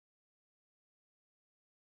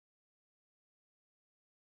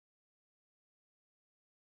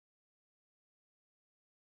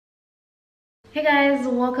Hey guys,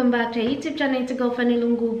 welcome back to our YouTube channel. It's girl Fanny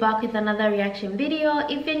Lungu back with another reaction video.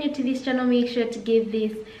 If you're new to this channel, make sure to give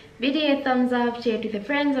this video a thumbs up, share it with your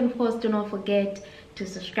friends, and of course do not forget to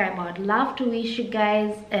subscribe. I'd love to wish you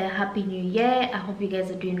guys a happy new year. I hope you guys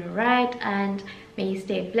are doing alright and may you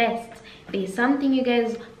stay blessed. If there's something you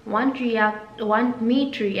guys want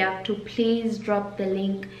me to react to, please drop the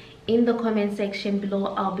link in the comment section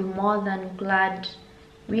below. I'll be more than glad,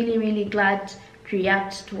 really glad to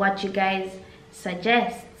react to what you guys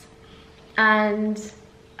suggest. And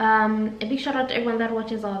a big shout out to everyone that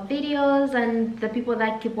watches our videos and the people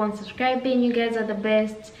that keep on subscribing. You guys are the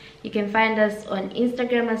best. You can find us on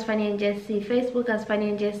Instagram as Fanny&jessy, Facebook as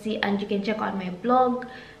Fanny&jessy, and you can check out my blog,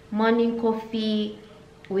 Morning Coffee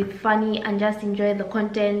with Fanny, and just enjoy the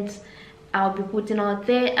content I'll be putting out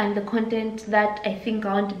there and the content that I think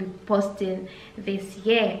I want to be posting this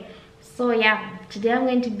year. So yeah, today I'm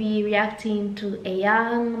going to be reacting to a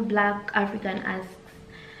young black African asks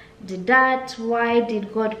Deedat, why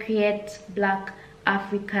did God create black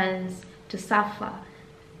Africans to suffer?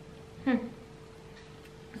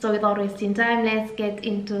 So without wasting time, let's get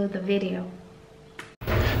into the video.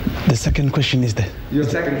 The second question is that your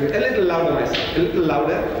second, a little louder, myself. A little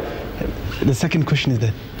louder. The second question is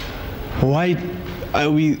that why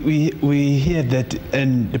we hear that,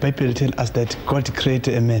 and the Bible tells us that God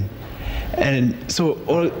created a man. And so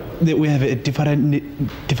we have a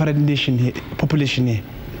different nation here, population here.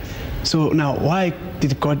 So now, why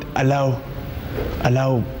did God allow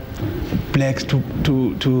blacks to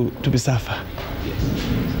be suffer?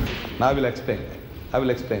 Yes. Now I will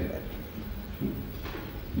explain that.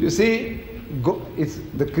 You see,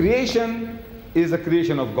 the creation is the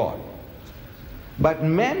creation of God, but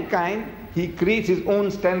mankind, he creates his own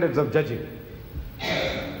standards of judging.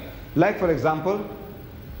 Like for example,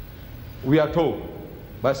 we are told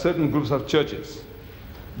by certain groups of churches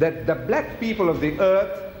that the black people of the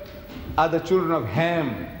earth are the children of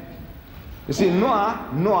Ham. You see,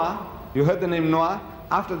 Noah, you heard the name Noah,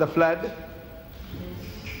 after the flood.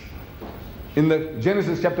 In the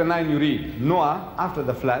Genesis chapter 9 you read, Noah, after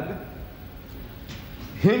the flood,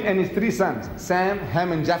 him and his three sons, Sam,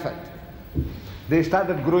 Ham and Japheth, they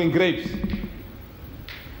started growing grapes.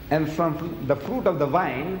 And from the fruit of the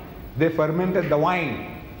vine, they fermented the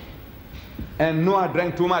wine. And Noah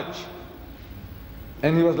drank too much,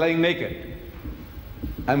 and he was lying naked.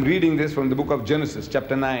 I'm reading this from the book of Genesis,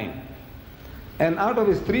 chapter 9. And out of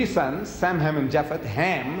his three sons, Sam, Ham, and Japheth,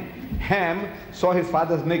 Ham saw his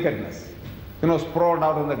father's nakedness. Sprawled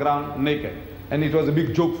out on the ground naked. And it was a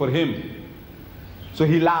big joke for him. So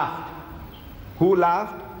he laughed. Who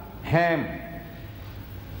laughed? Ham.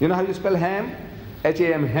 You know how you spell Ham?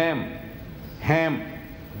 H-A-M, Ham. Ham.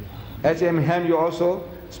 H-A-M, Ham, you also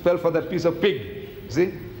spell for that piece of pig.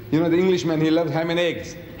 See? You know the Englishman, he loves ham and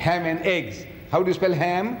eggs. Ham and eggs. How do you spell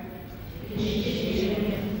ham?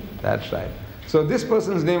 That's right. So this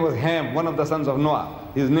person's name was Ham, one of the sons of Noah.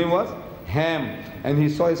 His name was Ham. And he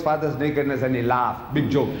saw his father's nakedness and he laughed. Big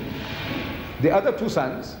joke. The other two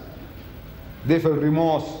sons, they felt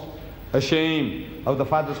remorse, ashamed of the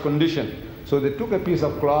father's condition. So they took a piece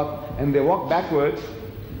of cloth and they walked backwards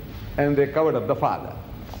and they covered up the father.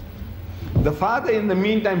 The father, in the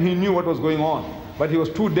meantime, he knew what was going on, but he was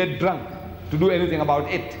too dead drunk to do anything about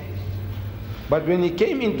it. But when he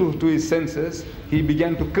came into his senses, he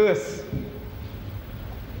began to curse.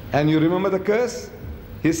 And you remember the curse?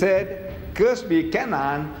 He said, "Cursed be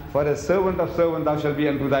Canaan, for a servant of servant thou shalt be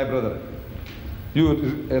unto thy brother."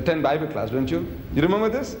 You attend Bible class, don't you? You remember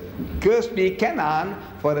this? "Cursed be Canaan,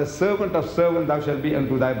 for a servant of servant thou shalt be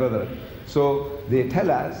unto thy brother." So they tell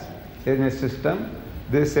us in a system,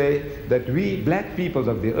 they say that we black peoples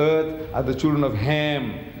of the earth are the children of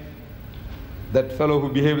Ham. That fellow who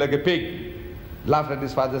behaved like a pig, laughed at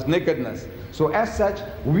his father's nakedness. So as such,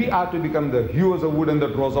 we are to become the hewers of wood and the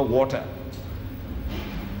drawers of water.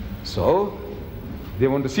 So they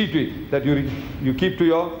want to see to it that you keep to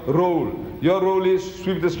your role. Your role is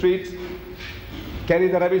sweep the streets, carry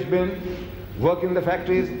the rubbish bin, work in the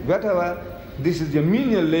factories, whatever. This is your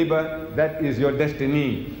menial labor, that is your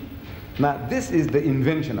destiny. Now this is the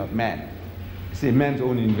invention of man. See, man's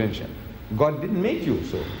own invention. God didn't make you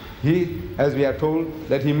so. He, as we are told,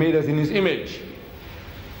 that he made us in his image.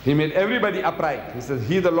 He made everybody upright. He says,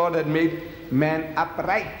 "He, the Lord, had made man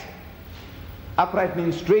upright." Upright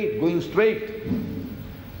means straight, going straight.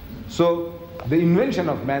 So the invention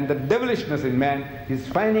of man, the devilishness in man, is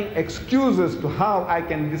finding excuses to how I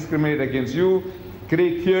can discriminate against you,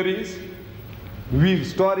 create theories, weave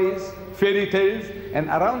stories, fairy tales, and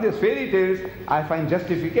around these fairy tales I find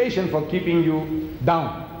justification for keeping you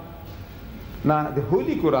down. Now the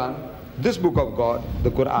Holy Quran this book of God,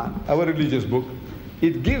 the Quran, our religious book,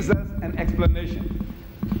 it gives us an explanation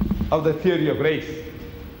of the theory of race.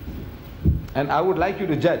 And I would like you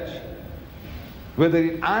to judge whether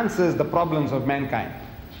it answers the problems of mankind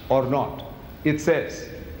or not. It says,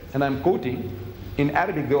 and I'm quoting in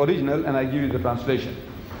Arabic the original, and I give you the translation.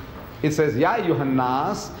 It says, Ya ayyuhan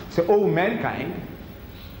nas, say, oh mankind,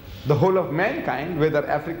 the whole of mankind, whether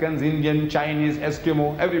Africans, Indian, Chinese,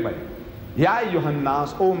 Eskimo, everybody. Ya ayyuhan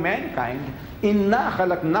nas, oh mankind, inna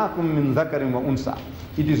khalaqnakum min dhakarin wa unsa.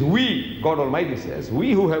 It is we, God Almighty says,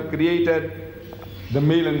 we who have created the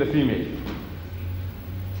male and the female.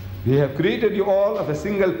 We have created you all of a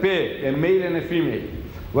single pair, a male and a female.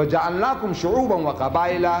 وَجَعَلْنَاكُمْ شُعُوبًا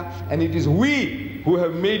وَقَبَائِلًا. And it is we who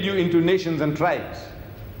have made you into nations and tribes.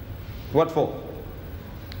 What for?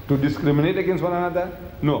 To discriminate against one another?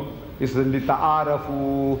 No. It's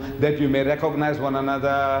لِتَعَارَفُوا, that you may recognize one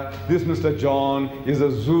another. This Mr. John is a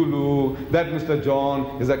Zulu, that Mr.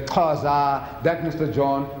 John is a Xhosa, that Mr.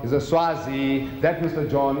 John is a Swazi, that Mr.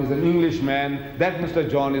 John is an Englishman, that Mr.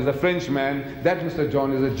 John is a Frenchman, that Mr.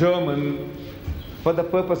 John is a German. For the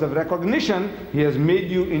purpose of recognition, he has made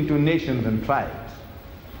you into nations and tribes.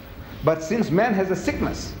 But since man has a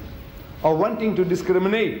sickness of wanting to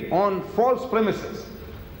discriminate on false premises,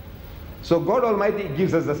 so God Almighty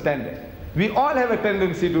gives us a standard. We all have a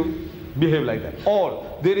tendency to behave like that.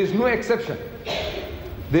 All. There is no exception.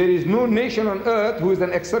 There is no nation on earth who is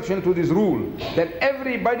an exception to this rule, that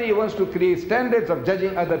everybody wants to create standards of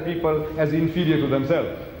judging other people as inferior to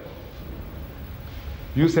themselves.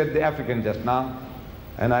 You said the African just now,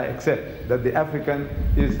 and I accept that the African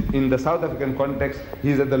is, in the South African context,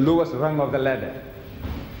 he is at the lowest rung of the ladder.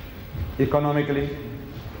 Economically,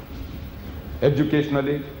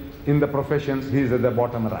 educationally, in the professions, he is at the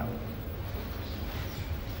bottom rung.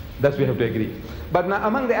 That we have to agree. But now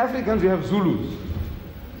among the Africans, you have Zulus.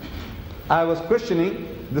 I was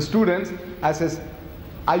questioning the students. I says,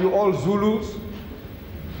 are you all Zulus?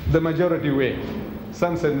 The majority were.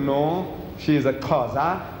 Some said no, she is a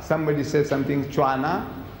Xhosa. Somebody said something Chwana.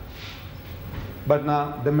 But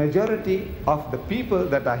now the majority of the people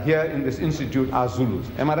that are here in this institute are Zulus.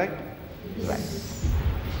 Am I right? Right.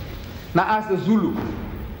 Now ask the Zulu.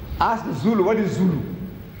 Ask the Zulu, what is Zulu?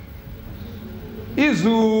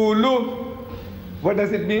 Izulu. What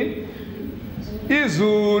does it mean?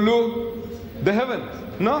 Izulu. The heavens.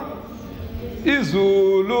 No?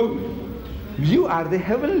 Izulu. You are the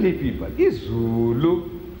heavenly people. Izulu.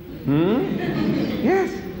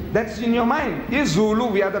 Yes, that's in your mind.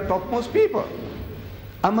 Izulu, we are the topmost people.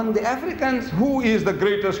 Among the Africans, who is the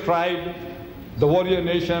greatest tribe? The warrior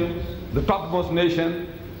nation, the topmost nation?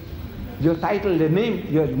 Your title, the name,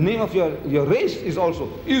 your name of your race is also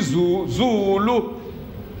Zulu.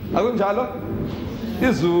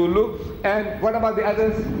 Izulu. And what about the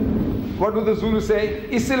others? What do the Zulu say?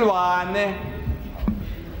 Isilwane.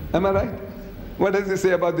 Am I right? What does it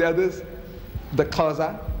say about the others? The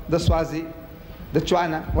Xhosa, the Swazi, the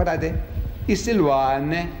Chwana. What are they?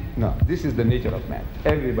 Isilwane. No, this is the nature of man.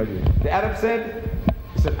 Everybody. The Arab said,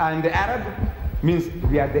 I'm the Arab. Means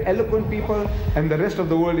we are the eloquent people, and the rest of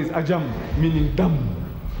the world is ajam, meaning dumb.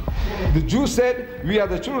 The Jews said, we are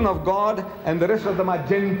the children of God, and the rest of them are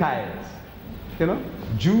Gentiles. You know,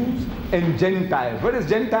 Jews and Gentiles. What is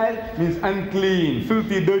Gentile? Means unclean,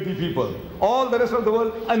 filthy, dirty people. All the rest of the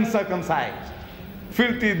world, uncircumcised,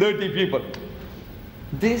 filthy, dirty people.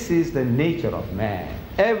 This is the nature of man.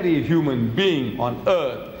 Every human being on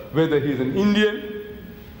earth, whether he is an Indian,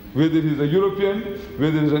 whether he's a European,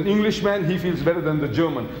 whether he's an Englishman, he feels better than the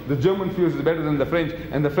German. The German feels he's better than the French,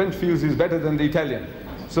 and the French feels he's better than the Italian.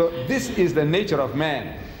 So this is the nature of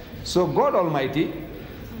man. So God Almighty,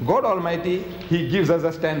 He gives us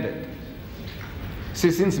a standard.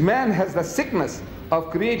 See, since man has the sickness of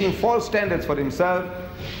creating false standards for himself,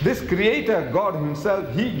 this Creator, God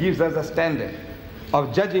Himself, He gives us a standard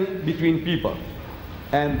of judging between people.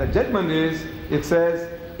 And the judgment is, it says,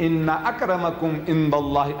 Inna akramakum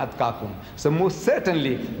indallahi atqakum. So most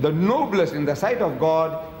certainly, the noblest in the sight of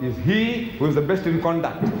God is he who is the best in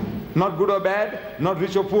conduct. Not good or bad, not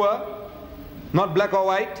rich or poor, not black or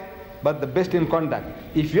white, but the best in conduct.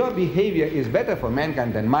 If your behavior is better for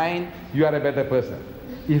mankind than mine, you are a better person.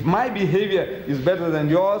 If my behavior is better than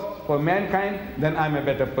yours for mankind, then I'm a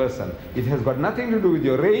better person. It has got nothing to do with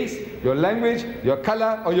your race, your language, your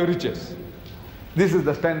color, or your riches. This is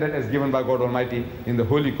the standard as given by God Almighty in the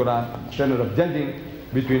Holy Quran, standard of judging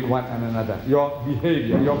between one and another. Your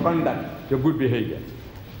behavior, your conduct, your good behavior.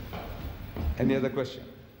 Any other question?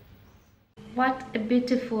 What a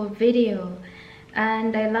beautiful video.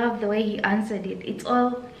 And I love the way he answered it. It's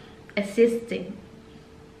all a system.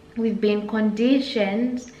 We've been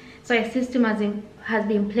conditioned So a system has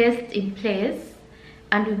been placed in place,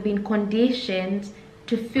 and we've been conditioned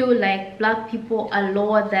to feel like black people are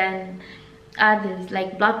lower than others,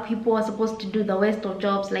 like black people are supposed to do the worst of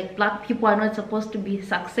jobs, like black people are not supposed to be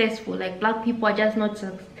successful, like black people are just not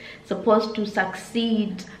supposed to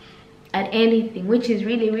succeed at anything, which is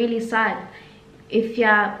really, really sad. If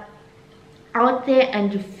you're out there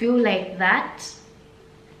and you feel like that,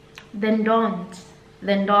 then don't,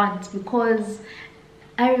 because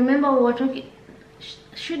I remember we were talking,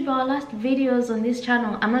 should be our last videos on this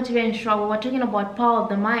channel, I'm not even sure, we were talking about power of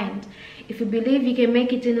the mind. If you believe you can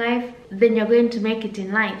make it in life, then you're going to make it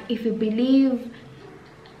in life. If you believe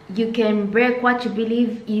you can break what you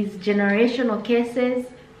believe is generational cases,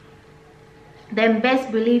 then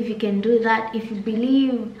best believe you can do that. If you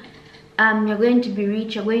believe you're going to be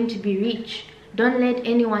rich, you're going to be rich. Don't let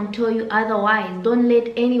anyone tell you otherwise. Don't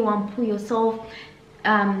let anyone pull yourself,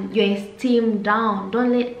 your esteem down.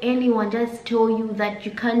 Don't let anyone just tell you that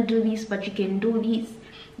you can't do this, but you can do this.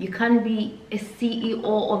 You can't be a CEO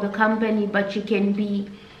of a company, but you can be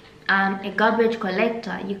a garbage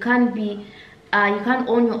collector. You can't be, you can't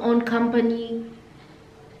own your own company.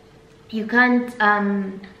 You can't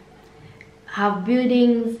have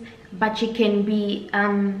buildings, but you can be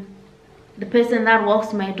the person that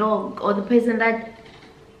walks my dog or the person that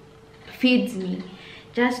feeds me.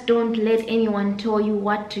 Just don't let anyone tell you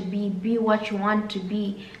what to be. Be what you want to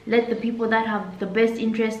be. Let the people that have the best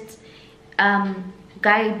interests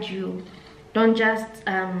guide you. Don't just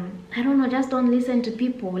I don't know, just don't listen to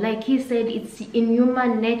people. Like he said, it's in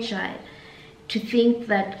human nature to think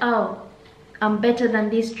that, oh, I'm better than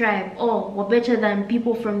this tribe, or we're better than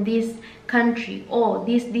people from this country, or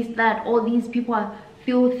this, that, all these people are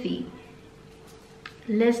filthy.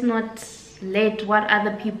 Let's not let what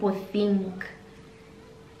other people think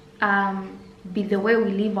be the way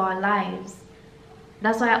we live our lives.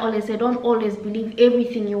 That's why I always say, don't always believe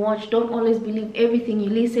everything you watch. Don't always believe everything you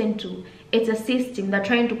listen to. It's a system. They're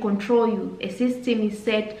trying to control you. A system is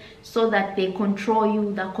set so that they control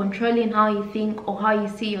you. They're controlling how you think or how you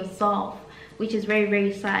see yourself, which is very,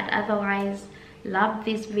 very sad. Otherwise, love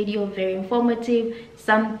this video, very informative.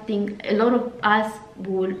 Something a lot of us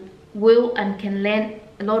will and can learn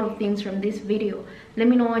a lot of things from this video. Let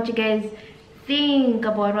me know what you guys think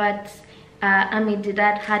about what Ahmed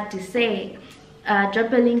Deedat had to say.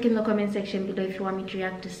 Drop a link in the comment section below if you want me to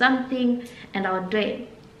react to something, and I'll do it.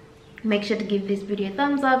 Make sure to give this video a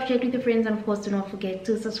thumbs up, share it with your friends, and of course do not forget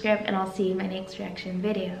to subscribe, and I'll see you in my next reaction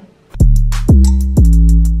video.